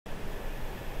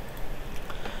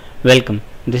Welcome,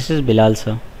 this is Bilal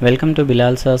sir. Welcome to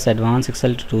Bilal sir's Advanced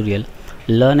Excel tutorial.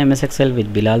 Learn MS Excel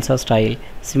with Bilal sir style,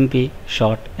 simple,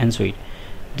 short and sweet.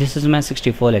 This is my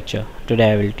 64th lecture.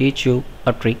 Today I will teach you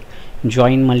a trick.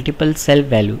 Join multiple cell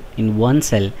value in one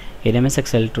cell in MS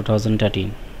Excel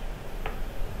 2013.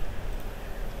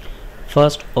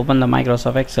 First, open the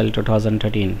Microsoft Excel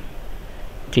 2013.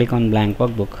 Click on blank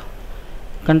workbook.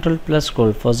 Ctrl plus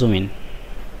scroll for zoom in.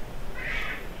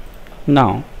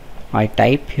 Now I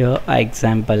type here an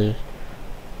example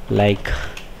like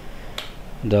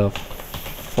the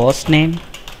first name,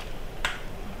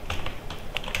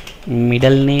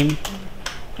 middle name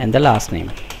and the last name,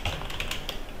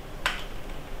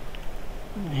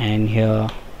 and here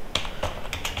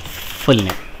full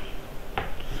name.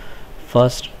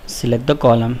 First select the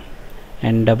column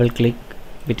and double click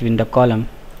between the column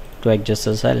to adjust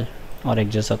a cell or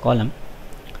adjust a column.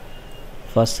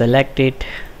 First select it,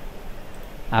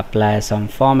 apply some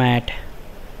format,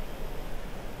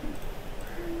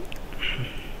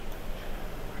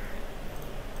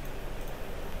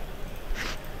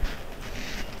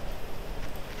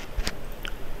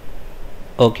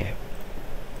 okay.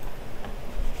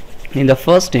 In the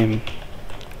first name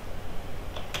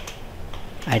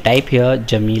I type here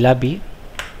Jamila B.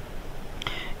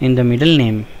 In the middle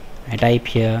name I type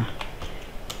here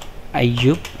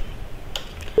Ayub,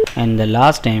 and the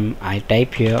last name I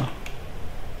type here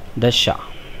the Shah.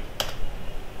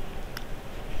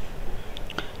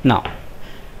 Now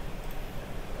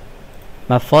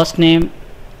my first name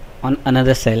on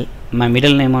another cell, my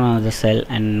middle name on another cell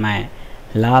and my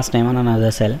last name on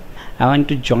another cell. I want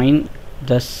to join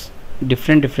this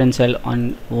different cell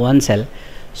on one cell.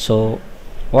 So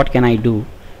what can I do?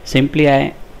 Simply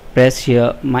I press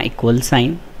here my equal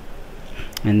sign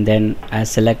and then I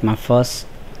select my first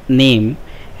name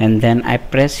and then I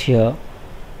press here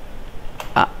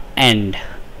and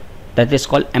that is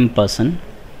called ampersand.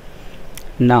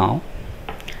 Now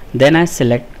then I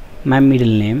select my middle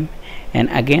name and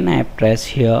again I press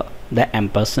here the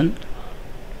ampersand.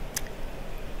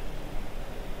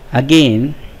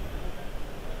 Again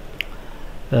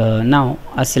now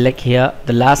I select here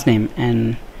the last name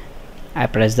and I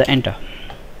press the enter.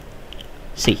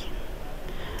 See,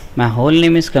 my whole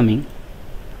name is coming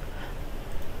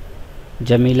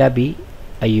Jamila B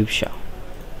Ayub Shah.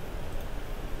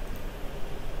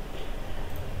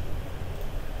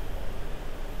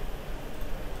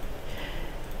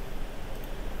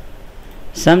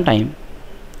 Sometime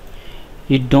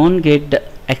you don't get the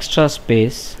extra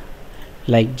space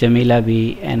like Jamila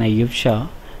B and Ayub Shah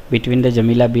between the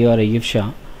Jamila B or Ayub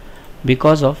Shah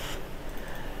because of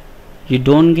you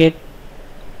don't get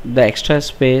the extra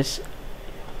space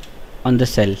on the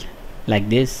cell like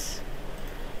this.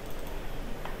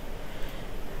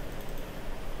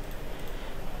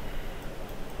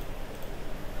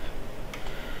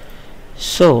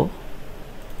 So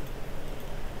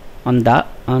on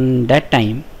that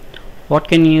time what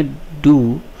can you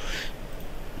do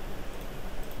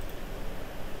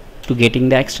to getting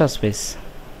the extra space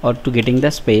or to getting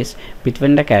the space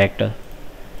between the character?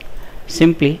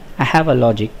 Simply I have a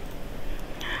logic.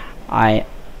 I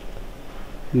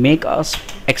make a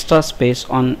extra space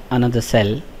on another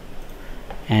cell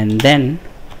and then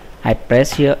I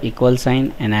press here equal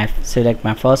sign and I select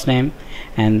my first name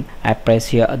and I press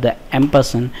here the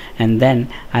ampersand and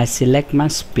then I select my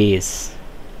space.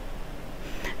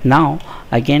 Now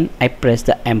again I press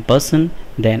the ampersand,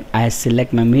 then I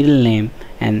select my middle name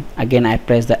and again I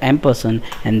press the ampersand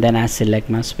and then I select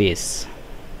my space.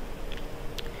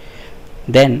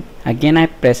 Then again I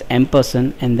press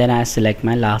ampersand and then I select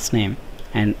my last name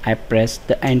and I press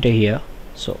the enter here.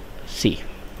 So see,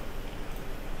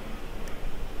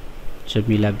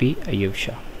 Jamila B Ayub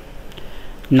Shah.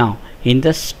 Now in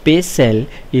the space cell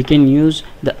you can use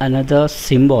the another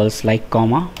symbols like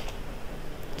comma.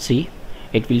 See,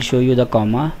 it will show you the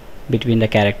comma between the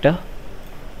character,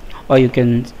 or you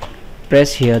can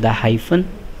press here the hyphen,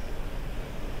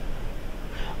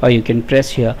 or you can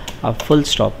press here a full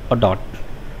stop or dot.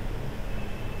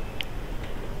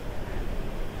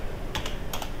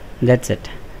 That's it.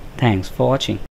 Thanks for watching.